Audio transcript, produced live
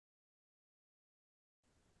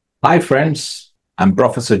Hi, friends. I'm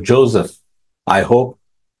Professor Joseph. I hope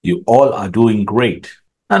you all are doing great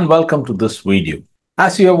and welcome to this video.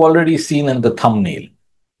 As you have already seen in the thumbnail,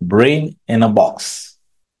 brain in a box.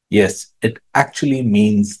 Yes, it actually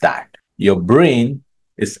means that your brain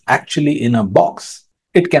is actually in a box.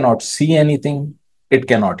 It cannot see anything, it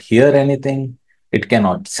cannot hear anything, it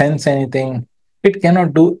cannot sense anything, it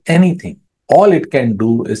cannot do anything. All it can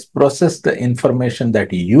do is process the information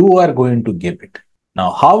that you are going to give it.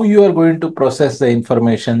 Now, how you are going to process the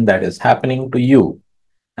information that is happening to you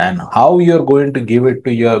and how you're going to give it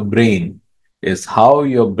to your brain is how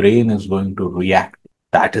your brain is going to react.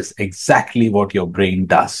 That is exactly what your brain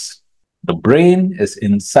does. The brain is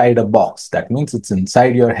inside a box. That means it's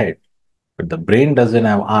inside your head. But the brain doesn't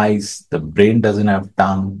have eyes, the brain doesn't have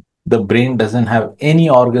tongue, the brain doesn't have any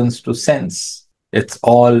organs to sense. It's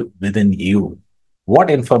all within you. What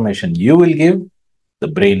information you will give, the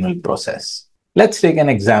brain will process. Let's take an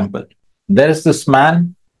example. There is this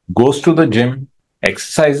man, goes to the gym,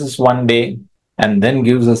 exercises one day, and then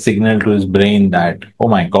gives a signal to his brain that, oh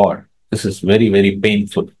my God, this is very, very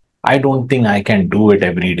painful. I don't think I can do it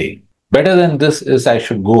every day. Better than this is I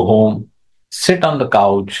should go home, sit on the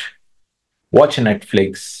couch, watch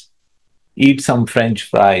Netflix, eat some French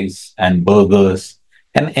fries and burgers,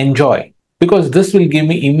 and enjoy because this will give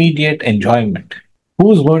me immediate enjoyment.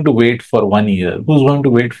 Who's going to wait for 1 year? Who's going to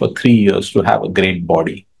wait for 3 years to have a great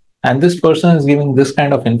body? And this person is giving this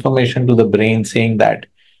kind of information to the brain saying that,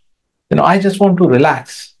 I just want to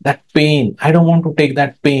relax. That pain, I don't want to take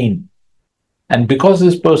that pain. And because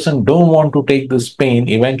this person don't want to take this pain,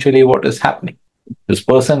 eventually what is happening? This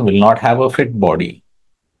person will not have a fit body.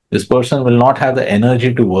 This person will not have the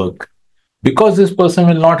energy to work. Because this person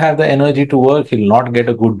will not have the energy to work, he'll not get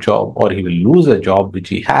a good job or he will lose a job which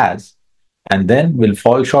he has and then will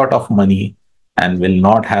fall short of money and will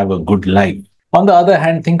not have a good life. On the other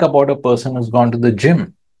hand, think about a person who's gone to the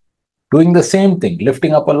gym, doing the same thing,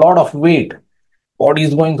 lifting up a lot of weight. Body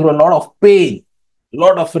is going through a lot of pain, a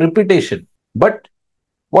lot of repetition. But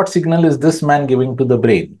what signal is this man giving to the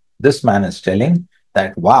brain? This man is telling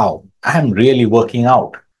that, wow, I'm really working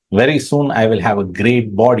out. Very soon I will have a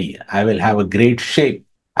great body. I will have a great shape.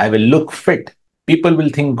 I will look fit. People will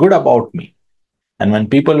think good about me. And when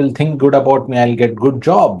people will think good about me, I'll get good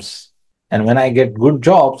jobs. And when I get good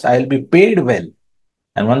jobs, I'll be paid well.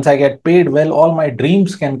 And once I get paid well, all my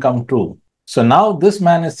dreams can come true. So now this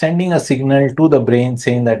man is sending a signal to the brain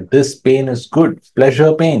saying that this pain is good,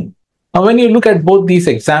 pleasure pain. Now, when you look at both these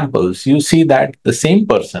examples, you see that the same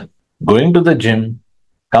person going to the gym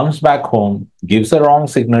comes back home, gives a wrong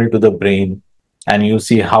signal to the brain, and you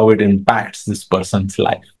see how it impacts this person's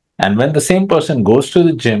life. And when the same person goes to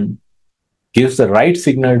the gym, gives the right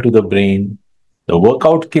signal to the brain, the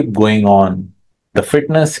workout keep going on, the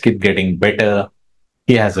fitness keep getting better,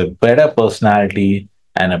 he has a better personality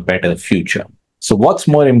and a better future. So what's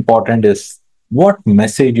more important is what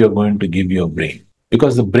message you're going to give your brain.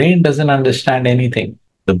 Because the brain doesn't understand anything.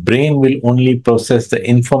 The brain will only process the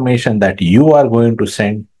information that you are going to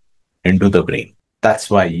send into the brain. That's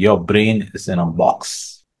why your brain is in a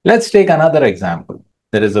box. Let's take another example.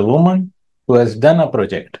 There is a woman who has done a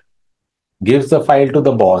project, gives the file to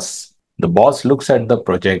the boss. The boss looks at the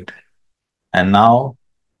project and now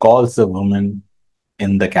calls the woman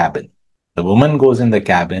in the cabin. The woman goes in the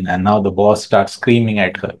cabin and now the boss starts screaming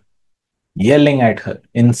at her, yelling at her,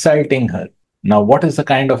 insulting her. Now, what is the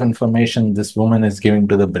kind of information this woman is giving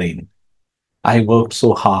to the brain? I worked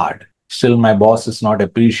so hard. Still, my boss is not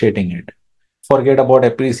appreciating it. Forget about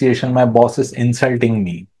appreciation. My boss is insulting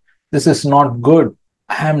me. This is not good.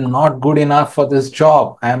 I am not good enough for this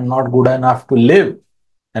job. I am not good enough to live.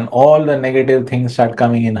 And all the negative things start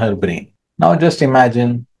coming in her brain. Now, just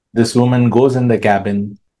imagine this woman goes in the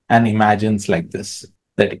cabin and imagines like this,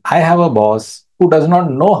 that I have a boss who does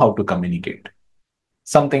not know how to communicate.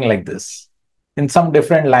 Something like this. In some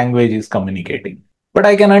different language is communicating. But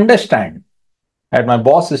I can understand that my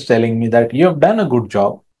boss is telling me that you have done a good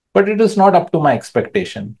job, but it is not up to my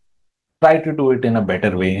expectation. Try to do it in a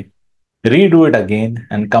better way, redo it again,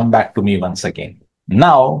 and come back to me once again.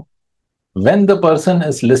 Now, when the person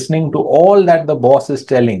is listening to all that the boss is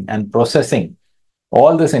telling and processing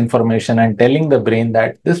all this information and telling the brain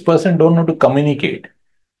that this person don't know to communicate,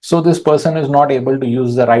 so this person is not able to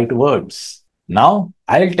use the right words. Now,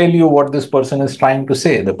 I'll tell you what this person is trying to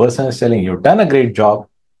say. The person is telling you've done a great job,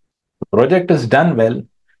 the project is done well,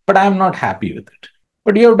 but I'm not happy with it.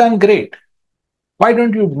 But you have done great. Why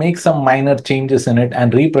don't you make some minor changes in it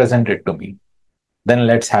and represent it to me? Then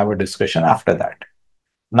let's have a discussion after that.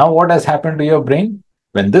 Now, what has happened to your brain?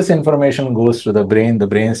 When this information goes to the brain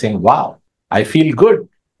is saying, wow, I feel good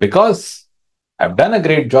because I've done a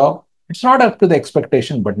great job. It's not up to the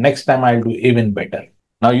expectation, but next time I'll do even better.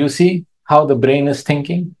 Now you see how the brain is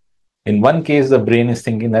thinking. In one case, the brain is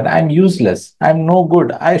thinking that I'm useless, I'm no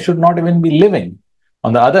good, I should not even be living.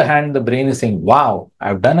 On the other hand, the brain is saying, wow,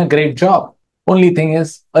 I've done a great job. Only thing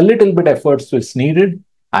is, a little bit efforts is needed.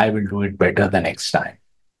 I will do it better the next time.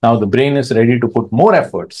 Now the brain is ready to put more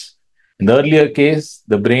efforts. In the earlier case,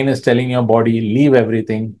 the brain is telling your body, leave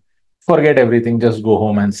everything, forget everything, just go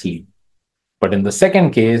home and sleep. But in the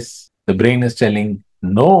second case, the brain is telling,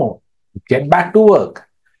 no, get back to work,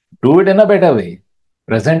 do it in a better way,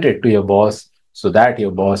 present it to your boss so that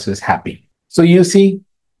your boss is happy. So you see,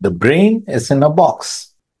 the brain is in a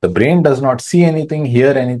box. The brain does not see anything,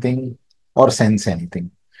 hear anything, or sense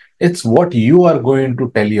anything. It's what you are going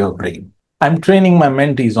to tell your brain. I'm training my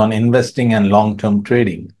mentees on investing and long term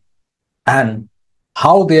trading. And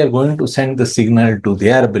how they are going to send the signal to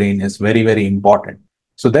their brain is very, very important.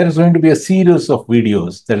 So there is going to be a series of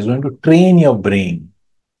videos that is going to train your brain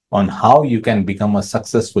on how you can become a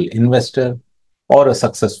successful investor or a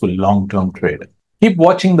successful long-term trader. Keep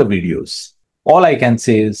watching the videos. All I can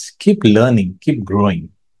say is keep learning, keep growing,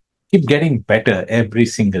 keep getting better every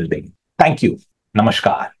single day. Thank you.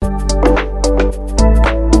 Namaskar.